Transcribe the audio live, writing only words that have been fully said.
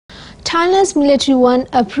Thailand's military won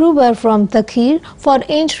approval from the Kir for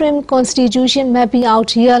interim constitution mapping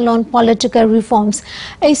out year-long political reforms,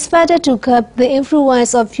 expected to curb the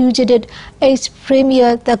influence of fugitive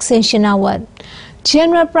ex-premier Thaksin Shinawatra.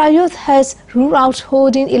 General Prayuth has ruled out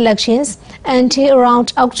holding elections until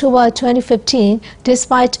around October 2015,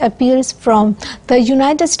 despite appeals from the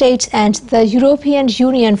United States and the European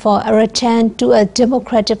Union for a return to a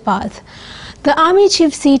democratic path. The army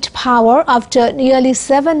chief seized power after nearly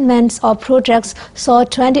 7 months of protests saw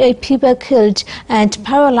 28 people killed and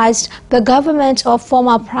paralyzed the government of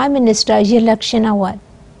former Prime Minister Thaksin Shinawatra.